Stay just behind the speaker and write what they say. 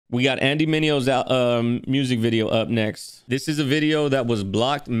We got Andy Mineo's music video up next. This is a video that was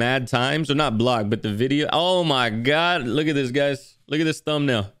blocked mad times, or not blocked, but the video. Oh my God. Look at this, guys. Look at this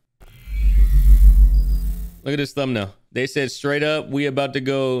thumbnail. Look at this thumbnail. They said straight up, we about to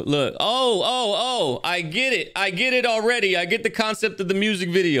go. Look. Oh, I get it. I get it already. I get the concept of the music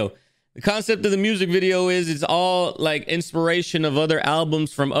video. The concept of the music video is it's all like inspiration of other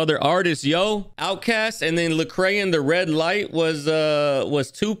albums from other artists, yo. Outkast, and then Lecrae and the Red Light was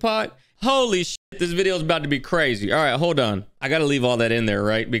Tupac. Holy shit, this video is about to be crazy. All right, hold on. I gotta leave all that in there,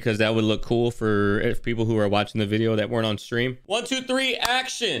 right? Because that would look cool for people who are watching the video that weren't on stream. 1, 2, 3,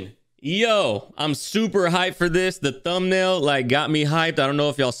 action. Yo, I'm super hyped for this. The thumbnail like got me hyped. I don't know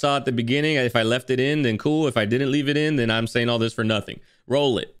if y'all saw at the beginning. If I left it in, then cool. If I didn't leave it in, then I'm saying all this for nothing.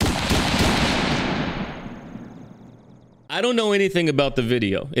 Roll it. I don't know anything about the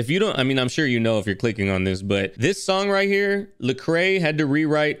video. If you don't, I mean, I'm sure you know if you're clicking on this, but this song right here, Lecrae had to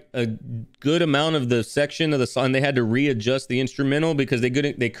rewrite a good amount of the section of the song. They had to readjust the instrumental because they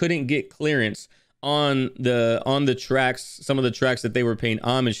couldn't get clearance on the tracks, some of the tracks that they were paying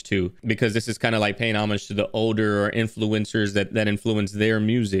homage to, because this is kind of like paying homage to the older or influencers that influence their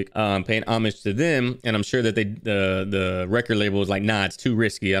music, paying homage to them. And I'm sure that the record label was like, nah, it's too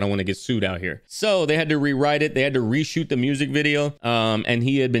risky. I don't want to get sued out here. So they had to rewrite it. They had to reshoot the music video. And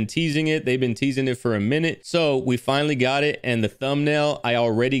he had been teasing it. They've been teasing it for a minute. So we finally got it. And the thumbnail, I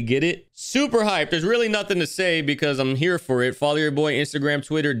already get it. Super hyped. There's really nothing to say because I'm here for it. Follow your boy, Instagram,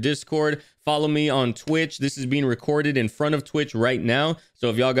 Twitter, Discord. Follow me on Twitch. This is being recorded in front of Twitch right now.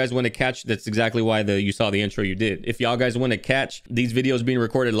 So if y'all guys want to catch, that's exactly why you saw the intro you did. If y'all guys want to catch these videos being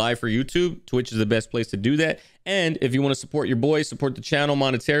recorded live for YouTube, Twitch is the best place to do that. And if you want to support your boys, support the channel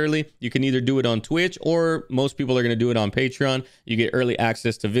monetarily, you can either do it on Twitch, or most people are going to do it on Patreon. You get early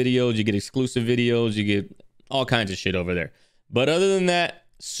access to videos, you get exclusive videos, you get all kinds of shit over there. But other than that,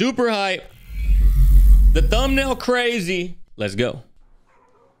 super hype. The thumbnail crazy. Let's go.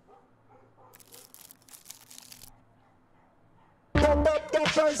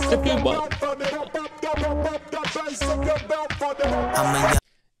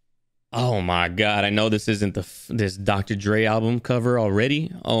 Oh my God, I know this isn't this Dr. Dre album cover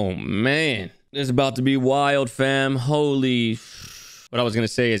already. Oh man, this is about to be wild, fam. Holy. What I was gonna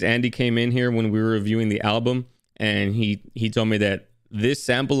say is Andy came in here when we were reviewing the album, and he told me that this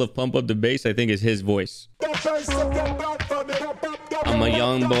sample of Pump Up the Bass, I think, is his voice. I'm a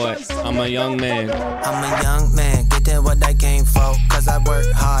young boy. I'm a young man. I'm a young man. Getting what I came for. Cause I work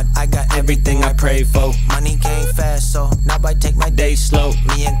hard. I got everything I pray for. Money came fast, so now I take my day slow.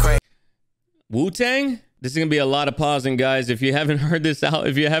 Me and Craig. Wu-Tang? This is gonna be a lot of pausing, guys. If you haven't heard this out,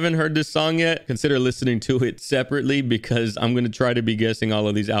 if you haven't heard this song yet, consider listening to it separately, because I'm gonna try to be guessing all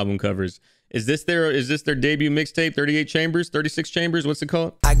of these album covers. Is this their debut mixtape? 38 chambers, 36 chambers? What's it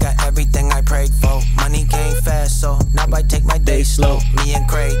called? I got everything I prayed for. Money came fast, so now I take my day slow. Me and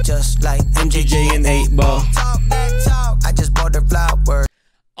Craig, just like MJG and 8 Ball. Talk that talk. I just bought her flowers.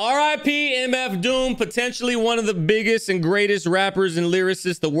 R.I.P. MF Doom, potentially one of the biggest and greatest rappers and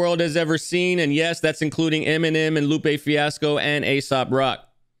lyricists the world has ever seen. And yes, that's including Eminem and Lupe Fiasco and A$AP Rock.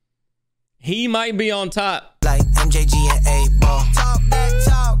 He might be on top. Like MJG and 8 Ball. Talk that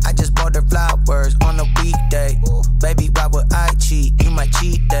talk. I just bought her flowers on a weekday. Baby, why would I cheat? You my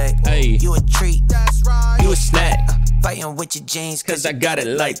cheat day. Hey. You a treat. That's right. You a snack. Fighting with your jeans cause I got it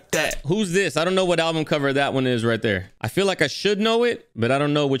like that. Who's this? I don't know what album cover that one is right there. I feel like I should know it, but I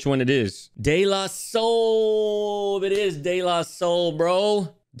don't know which one it is. De La Soul. It is De La Soul,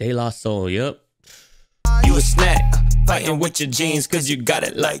 bro. De La Soul, yep. You a snack. Fighting with your jeans cause you got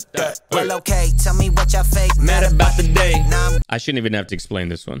it like that. Well, okay, tell me what y'all fake mad about the day. I shouldn't even have to explain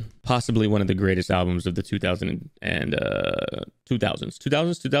this one. Possibly one of the greatest albums of the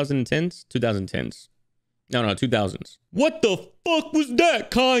 2010s. No, 2000s. What the fuck was that,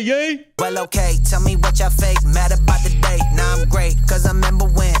 Kanye? Well, okay, tell me what y'all fake mad about the day. Now I'm great, cause I remember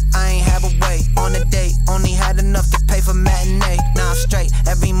when I ain't have a way on a date. Only had enough to pay for matinee. Now I'm straight,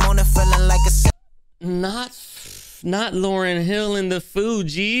 every morning feeling like a... Not Lauryn Hill in the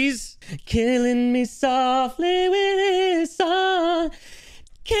Fugees. Killing me softly with his song.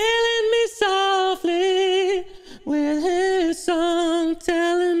 Killing me softly with his song.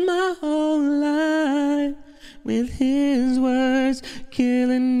 Telling my whole life with his words.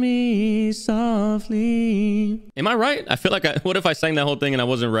 Killing me softly. Am I right? I feel like what if I sang that whole thing and I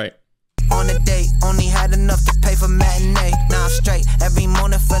wasn't right? On a date, only had enough to pay for matinee. Now I'm straight, every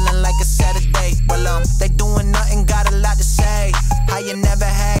morning feeling like a Saturday. Well, they doing nothing, got a lot to say. How you never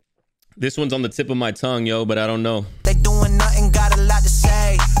had. This one's on the tip of my tongue, yo, but I don't know. They doing nothing, got a lot to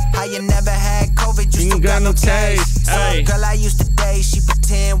say. How you never had COVID, you still got no taste. So, girl, I used to date, she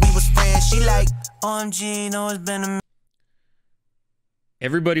pretend we She like, OMG, know it's been a...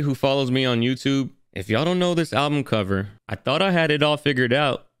 Everybody who follows me on YouTube, if y'all don't know this album cover, I thought I had it all figured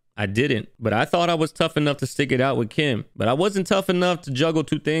out. I didn't, but I thought I was tough enough to stick it out with Kim, but I wasn't tough enough to juggle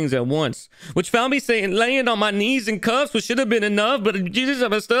two things at once, which found me saying laying on my knees in cuffs, which should have been enough, but Jesus have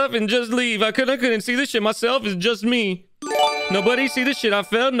my stuff and just leave. I couldn't see this shit myself. It's just me. Nobody see the shit I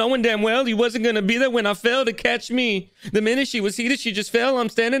felt, knowing damn well he wasn't gonna be there when I fell to catch me. The minute she was heated, she just fell. I'm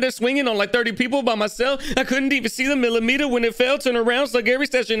standing there swinging on like 30 people by myself. I couldn't even see the millimeter when it fell. Turn around, stuck every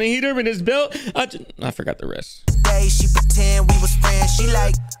station and heater in his belt. I forgot the rest. She pretend we was friends. She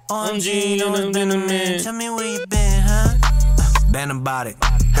like, OMG, know it's been a minute. Tell me where you been, huh? Been about it.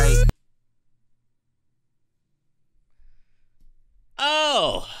 Hey.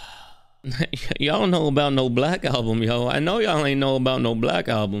 Oh. Y'all know about no Black album, yo. I know y'all ain't know about no Black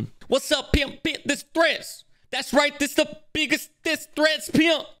album. What's up, pimp? This threats. That's right, this the biggest this threats,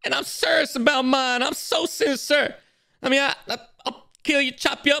 pimp. And I'm serious about mine. I'm so sincere. I mean, I'll kill you,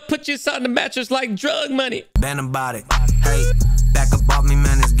 chop you up, put you inside the mattress like drug money. Been about it. Hey, back up off me,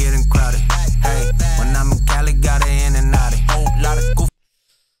 man, it's getting crowded. Hey, when I'm in Cali, got it in and out. Whole lot of goof.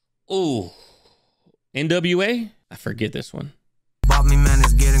 Ooh. NWA? I forget this one. Bought me, man,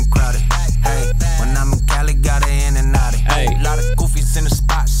 it's getting crowded. Hey, when I'm in Cali, got it in and out. Hey. Whole lot of goofies in the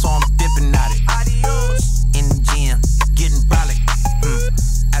spot, so I'm dipping at it. Adios. In the gym, getting brolic.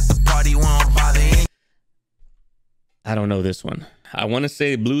 At the party, we don't bother any. I don't know this one. I want to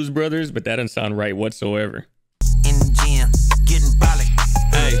say Blues Brothers, but that doesn't sound right whatsoever. In the gym, getting brolic.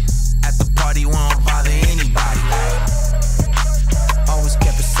 Hey. At the party, we don't bother anybody. Always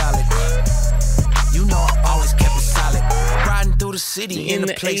kept it solid. You know I always kept it solid. Riding through the city in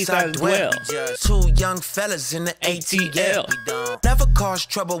the place I dwell. Two young fellas in the ATL. Never cause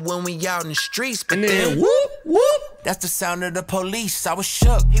trouble when we out in the streets, but then whoop, whoop. That's the sound of the police. I was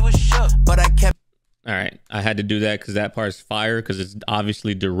shook. He was shook, but I kept. All right, I had to do that because that part's fire because it's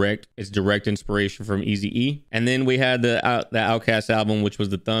obviously direct. It's direct inspiration from Eazy-E. And then we had the Outkast album, which was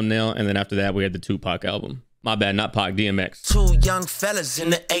the thumbnail. And then after that, we had the Tupac album. My bad, not Pac, DMX. Two young fellas in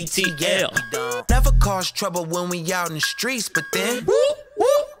the ATL. Never cause trouble when we out in the streets, but then whoop,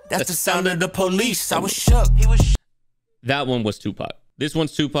 whoop. That's the sound of the police. I was shook. He was shook. That one was Tupac. This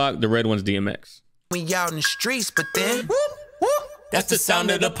one's Tupac. The red one's DMX. We out in the streets, but then whoop, whoop. That's the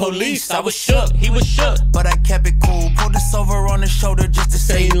sound of the police. I was shook. He was shook, but I kept it cool. Pulled us over on the shoulder just to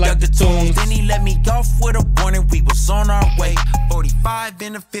say he like the tunes. Then he let me off with a warning. We was on our way. 45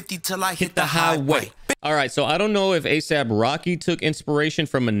 in a 50 till I hit the highway. All right, so I don't know if A$AP Rocky took inspiration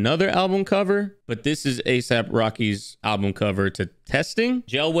from another album cover, but this is A$AP Rocky's album cover to Testing.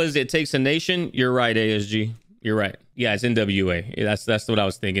 Gel was It Takes a Nation. You're right, ASG. You're right. Yeah, it's NWA. That's what I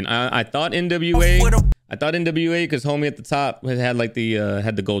was thinking. I thought NWA. I thought NWA because homie at the top had like the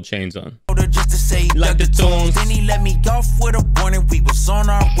had the gold chains on. Just to say like the tunes. Then he let me off with a warning. We was on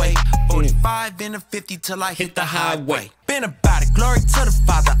our way. 45 in a 50 till I hit the highway. Been about it. Glory to the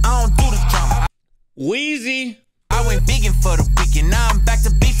Father. I don't do the drama. Wheezy. I went vegan for the weekend. Now I'm back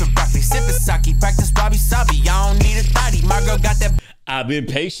to beef and broccoli. Sipping sake. Practice wabi sabi. I don't need a thotty. My girl got that. I've been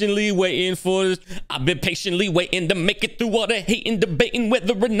patiently waiting for this. I've been patiently waiting to make it through all the hating, debating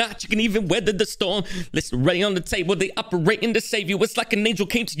whether or not you can even weather the storm. Listen, right on the table, they operating to save you. It's like an angel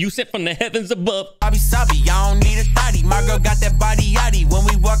came to you, sent from the heavens above. Wabi sabi, I don't need a thotty. My girl got that body yaddy. When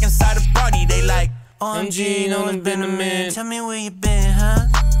we walk inside the party, they like, OMG, know it's been a minute. Tell me where you been, huh?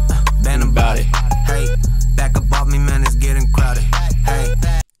 Been about it. Hey, back up off me, man, it's getting crowded. Hey.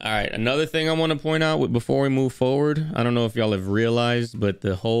 All right, another thing I want to point out before we move forward, I don't know if y'all have realized, but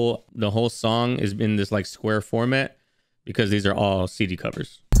the whole song is in this like square format because these are all CD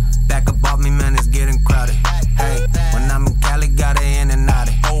covers. Back up off me, man, it's getting crowded. Hey, when I'm in Cali, got it in and out.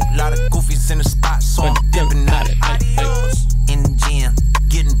 Whole lot of goofies in the spot, so I'm dipping at it. Adios. In the gym,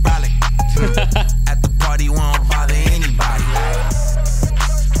 getting brolic. At the party, we don't bother anybody.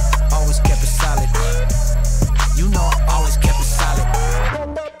 Always kept it solid. You know I always kept it solid.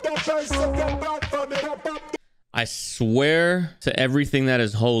 I swear to everything that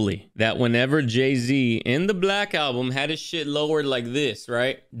is holy that whenever Jay-Z in the Black Album had his shit lowered like this,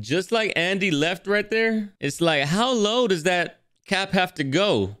 right? Just like Andy left right there, it's like, how low does that cap have to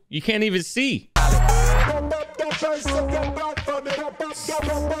go? You can't even see.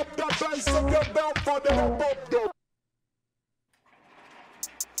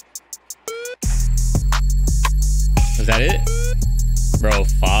 Is that it? Bro,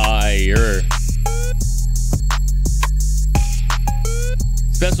 fire.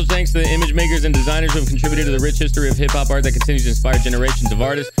 Special thanks to the image makers and designers who have contributed to the rich history of hip-hop art that continues to inspire generations of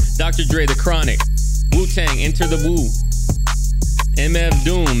artists. Dr. Dre, The Chronic, Wu-Tang, Enter the Wu, MF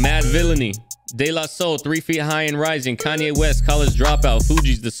Doom, Mad Villainy. De La Soul, 3 Feet High and Rising. Kanye West, College Dropout.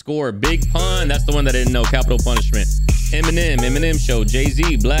 Fuji's The Score. Big Pun, that's the one that I didn't know. Capital Punishment. Eminem, Eminem Show.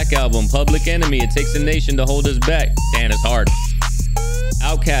 Jay-Z, Black Album. Public Enemy, It Takes a Nation to Hold Us Back. Damn, it's hard.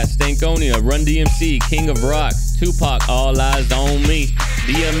 Outkast, Stankonia, Run DMC, King of Rock. Tupac, All Eyes on Me.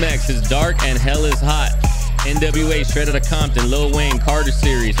 DMX is Dark and Hell is Hot. NWA, Straight Outta Compton. Lil Wayne, Carter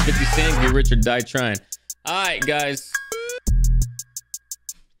Series. 50 Cent, Get Rich or Die Trying. All right, guys.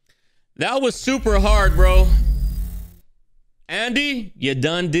 That was super hard, bro. Andy, you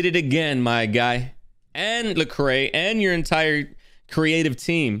done did it again, my guy. And Lecrae and your entire creative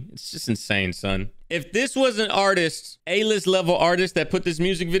team. It's just insane, son. If this was an artist, A-list level artist that put this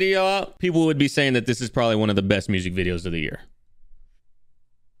music video out, people would be saying that this is probably one of the best music videos of the year.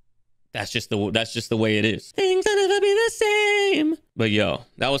 That's just the way it is. Things will never be the same. But yo,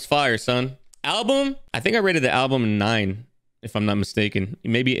 that was fire, son. Album, I think I rated the album 9. If I'm not mistaken,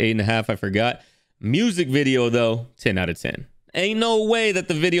 maybe 8.5, I forgot. Music video though, 10 out of 10. Ain't no way that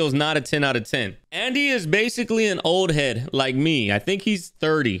the video is not a 10 out of 10. Andy is basically an old head like me. I think he's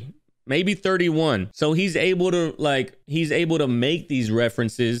 30, maybe 31. So he's able to make these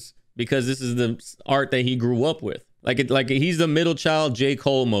references because this is the art that he grew up with. Like he's the middle child J.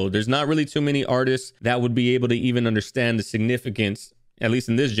 Cole mode. There's not really too many artists that would be able to even understand the significance, at least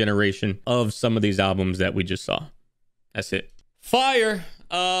in this generation, of some of these albums that we just saw. That's it. Fire.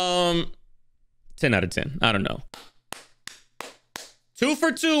 10 out of 10. I don't know. 2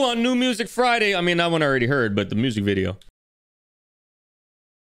 for 2 on New Music Friday. I mean, that one I already heard, but the music video.